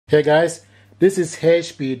Hey guys, this is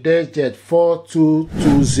HP Deskjet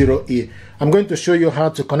 4220e. I'm going to show you how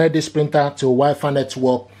to connect this printer to Wi-Fi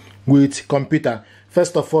network with computer.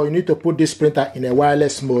 First of all, you need to put this printer in a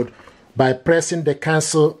wireless mode by pressing the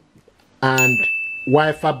cancel and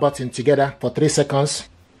Wi-Fi button together for 3 seconds.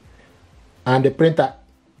 And the printer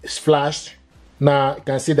is flashed. Now you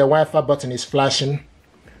can see the Wi-Fi button is flashing.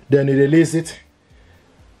 Then you release it.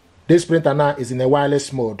 This printer now is in a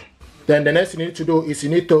wireless mode. Then the next thing you need to do is you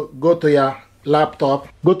need to go to your laptop,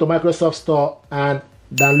 go to Microsoft Store and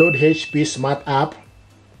download HP Smart App.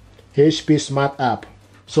 HP Smart App.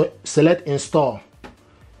 So select install.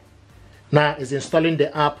 Now it's installing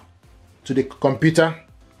the app to the computer.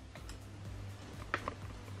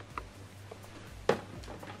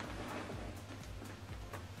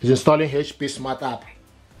 It's installing HP Smart App.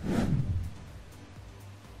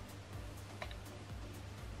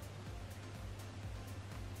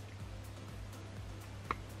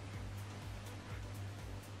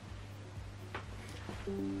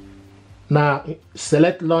 Now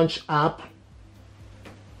select launch app.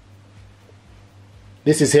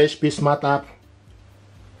 This is HP Smart App.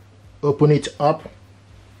 Open it up.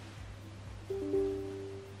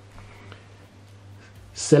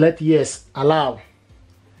 Select yes, allow.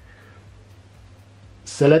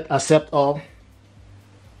 Select accept all.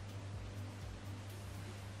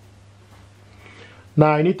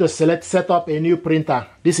 Now you need to select set up a new printer.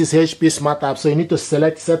 This is HP Smart App, so you need to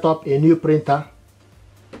select set up a new printer.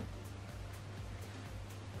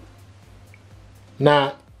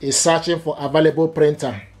 Now it's searching for available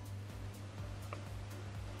printer.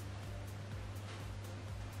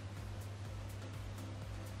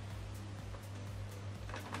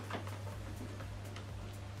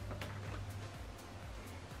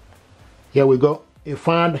 Here we go. You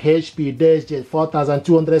found HP Deskjet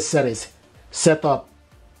 4200 series. Setup.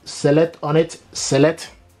 Select on it.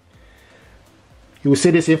 Select. You will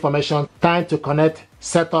see this information. Time to connect,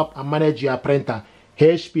 set up and manage your printer.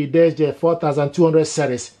 HP Deskjet 4200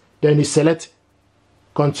 series. Then you select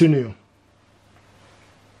continue.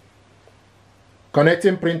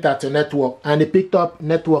 Connecting printer to network, and it picked up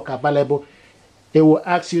network available. It will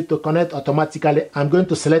ask you to connect automatically. I'm going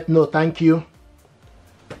to select no thank you,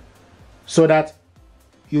 so that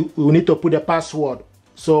you need to put the password.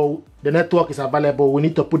 So the network is available, we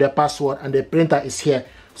need to put the password and the printer is here.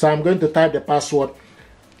 So I'm going to type the password.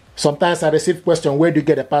 Sometimes I receive question, where do you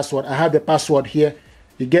get the password? I have the password here.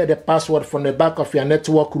 You get the password from the back of your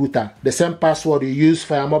network router. The same password you use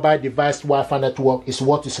for your mobile device Wi-Fi network is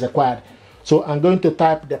what is required. So I'm going to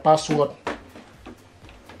type the password.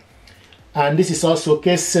 And this is also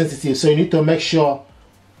case sensitive, so you need to make sure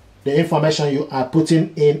the information you are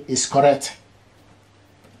putting in is correct.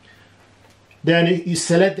 Then you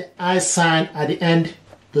select the I sign at the end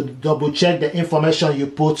to double check the information you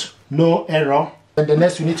put, no error. And the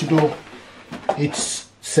next you need to do is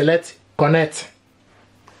select connect.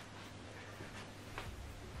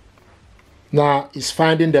 Now it's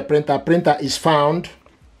finding the printer. Printer is found.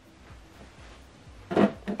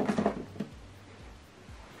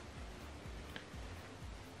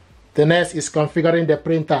 The next is configuring the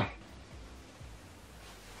printer.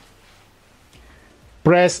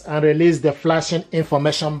 Press and release the flashing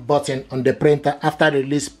information button on the printer. After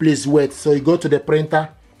release, please wait. So you go to the printer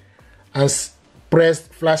and press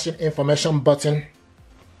flashing information button.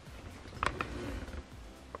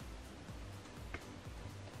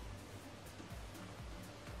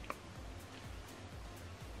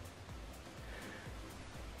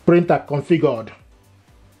 Printer configured.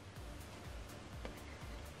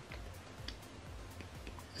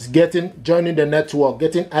 It's joining the network,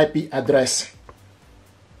 getting IP address.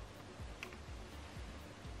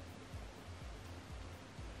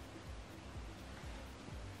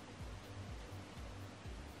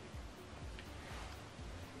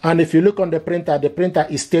 And if you look on the printer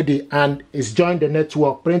is steady and is joined the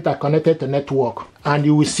network, printer connected to network. And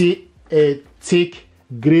you will see a thick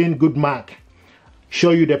green good mark.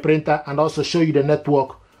 Show you the printer and also show you the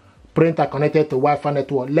network. Printer connected to Wi-Fi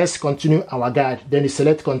network. Let's continue our guide. Then you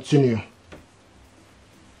select continue.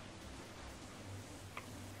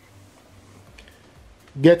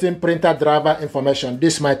 Getting printer driver information.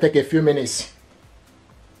 This might take a few minutes.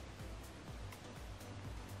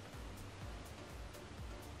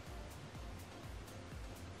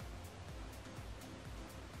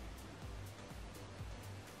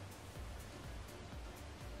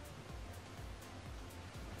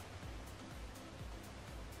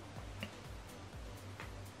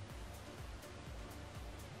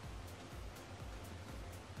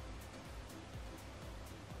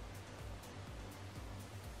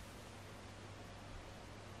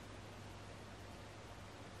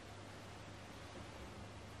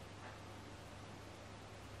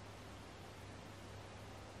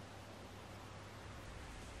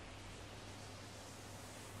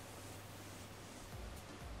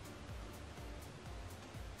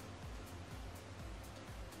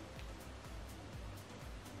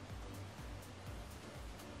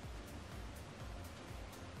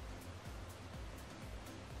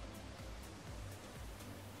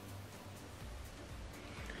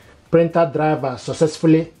 Printer driver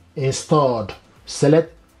successfully installed.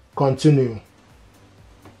 Select continue.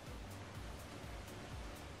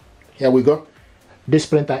 Here we go. This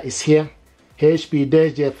printer is here. HP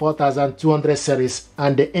Deskjet 4200 series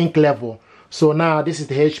and the ink level. So now this is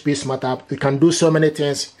the HP Smart app. You can do so many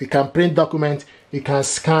things. You can print documents, you can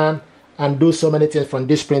scan and do so many things from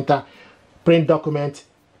this printer. Print document,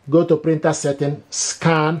 go to printer setting,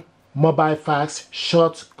 scan, mobile fax,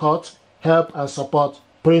 shortcut, help and support,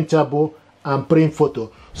 printable and print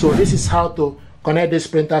photo. So this is how to connect this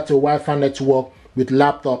printer to Wi-Fi network with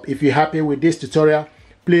laptop. If you're happy with this tutorial,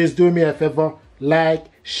 please do me a favor, like,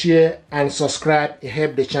 share and subscribe. It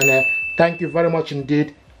helps the channel. Thank you very much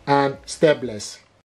indeed and stay blessed.